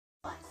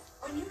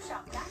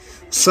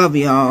What's up,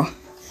 y'all?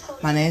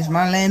 My name is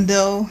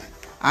Marlando.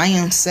 I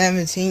am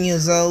 17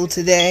 years old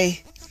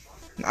today.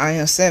 I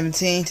am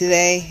 17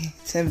 today.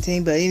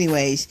 17, but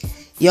anyways,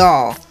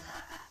 y'all,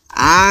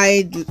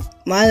 my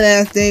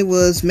last day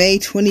was May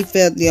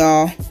 25th,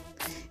 y'all.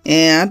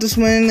 And I just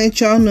want to let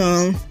y'all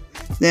know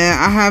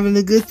that I'm having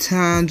a good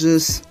time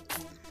just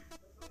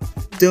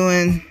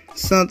doing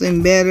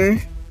something better.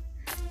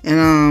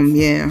 And,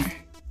 yeah,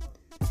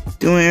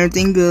 doing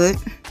everything good.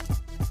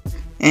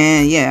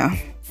 And, yeah,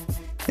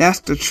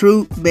 that's the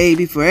truth,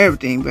 baby, for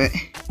everything. But,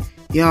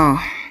 y'all,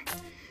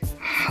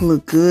 I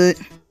look good.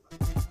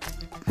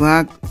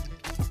 But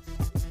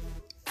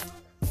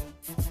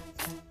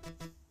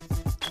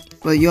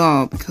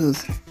y'all,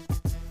 because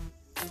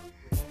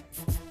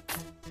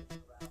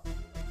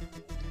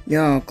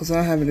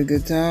I'm having a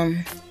good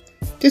time.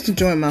 Just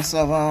enjoying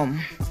myself.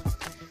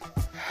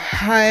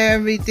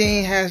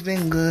 Everything has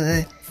been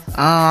good.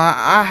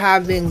 I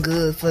have been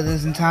good for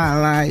this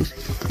entire life.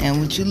 And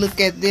when you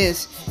look at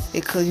this,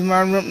 because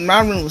my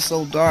room was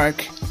so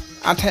dark,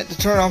 I had to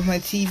turn off my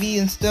TV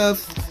and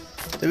stuff.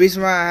 The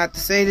reason why I have to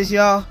say this,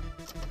 y'all,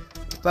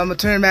 but I'm gonna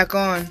turn it back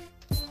on.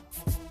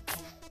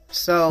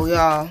 So,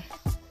 y'all,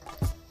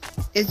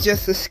 it's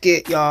just a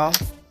skit, y'all.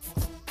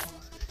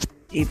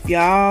 If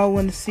y'all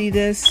want to see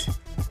this,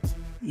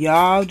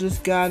 y'all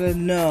just gotta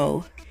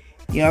know.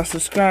 Y'all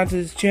subscribe to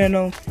this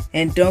channel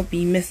and don't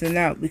be missing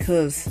out,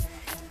 because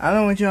I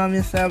don't want y'all to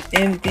miss out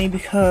anything,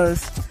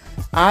 because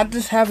I'm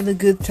just having a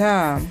good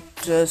time.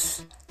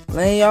 Just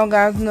letting y'all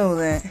guys know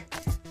that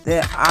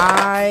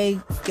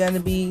I gonna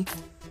be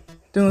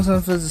doing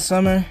something for the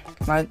summer.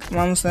 Like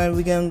Mama said,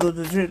 we gonna go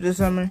to the trip this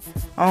summer.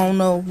 I don't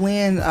know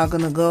when I'm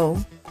gonna go,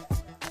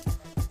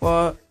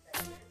 but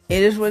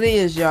it is what it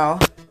is, y'all.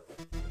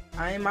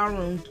 I in my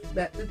room,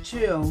 about to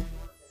chill,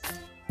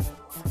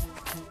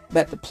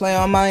 about to play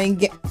on my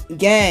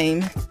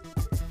game.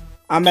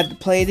 I'm about to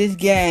play this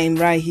game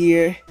right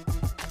here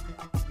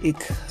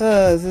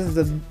because this is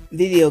a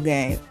video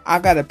game. I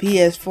got a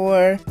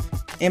PS4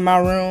 in my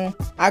room.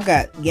 I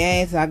got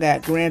games. I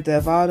got Grand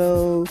Theft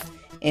Auto,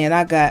 and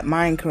I got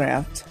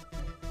Minecraft.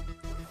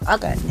 I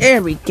got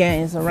every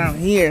games around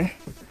here.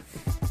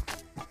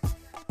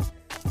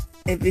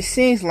 If it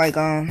seems like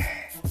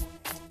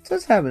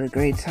just having a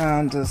great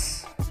time,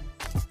 just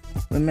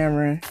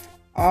remembering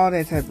all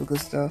that type of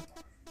good stuff.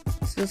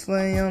 Just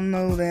letting y'all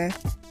know that.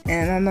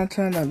 And I'm not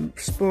trying to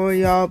spoil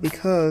y'all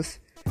because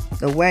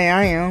the way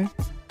I am.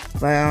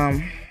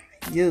 But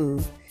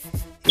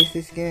this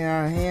is getting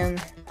out of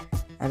hand.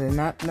 I did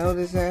not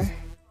notice that.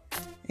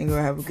 And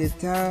gonna have a good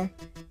time.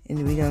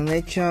 And we're gonna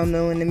let y'all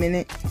know in a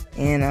minute.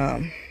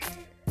 And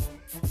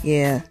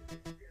yeah.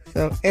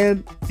 So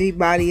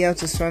everybody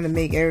else is trying to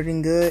make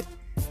everything good.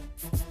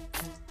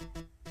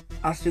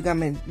 I still got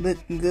me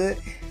looking good.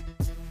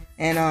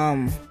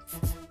 And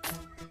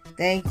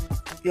thank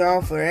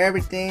y'all for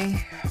everything.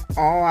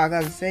 All I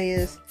gotta say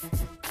is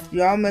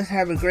y'all must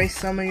have a great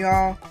summer,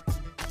 y'all.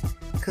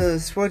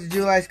 Cause 4th of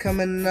July is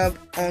coming up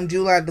on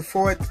July the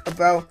 4th,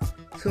 about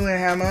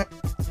 2.5 months.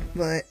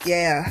 But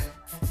yeah,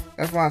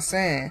 that's what I'm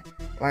saying.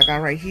 Like,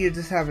 I'm right here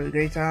just having a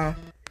great time.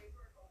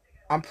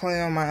 I'm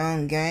playing on my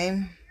own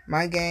game.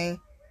 My game.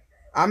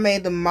 I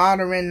made the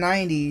modern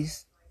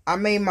 90s. I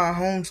made my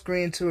home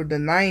screen to the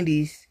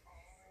 90s.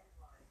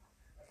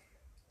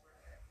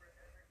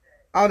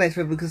 All that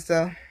type of good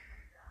stuff.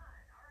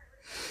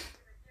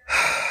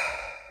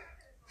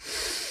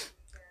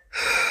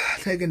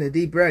 Taking a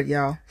deep breath,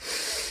 y'all.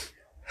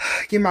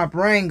 Get my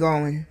brain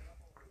going.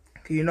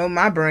 Cause you know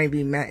my brain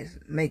be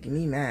making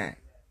me mad.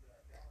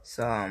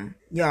 So,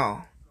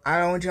 y'all, I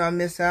don't want y'all to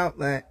miss out,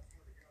 but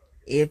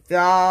if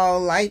y'all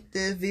like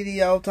this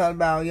video talking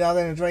about y'all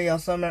gonna enjoy your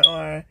summer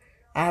or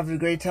I have a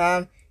great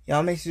time,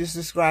 y'all make sure to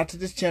subscribe to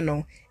this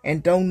channel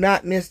and do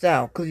not miss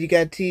out, cause you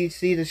got to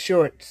see the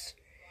shorts.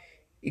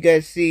 You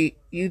gotta see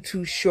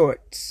YouTube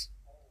shorts.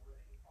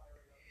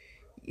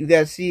 You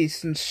gotta see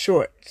some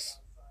shorts.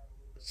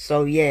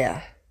 So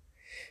yeah,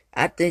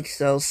 I think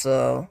so.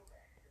 So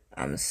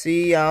I'm gonna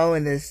see y'all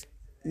in this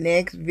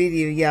next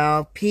video,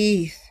 y'all.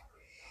 Peace.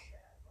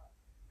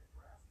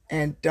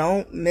 And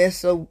don't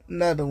miss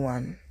another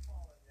one.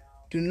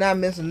 Do not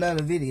miss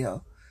another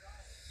video.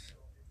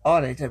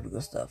 All that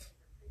typical stuff.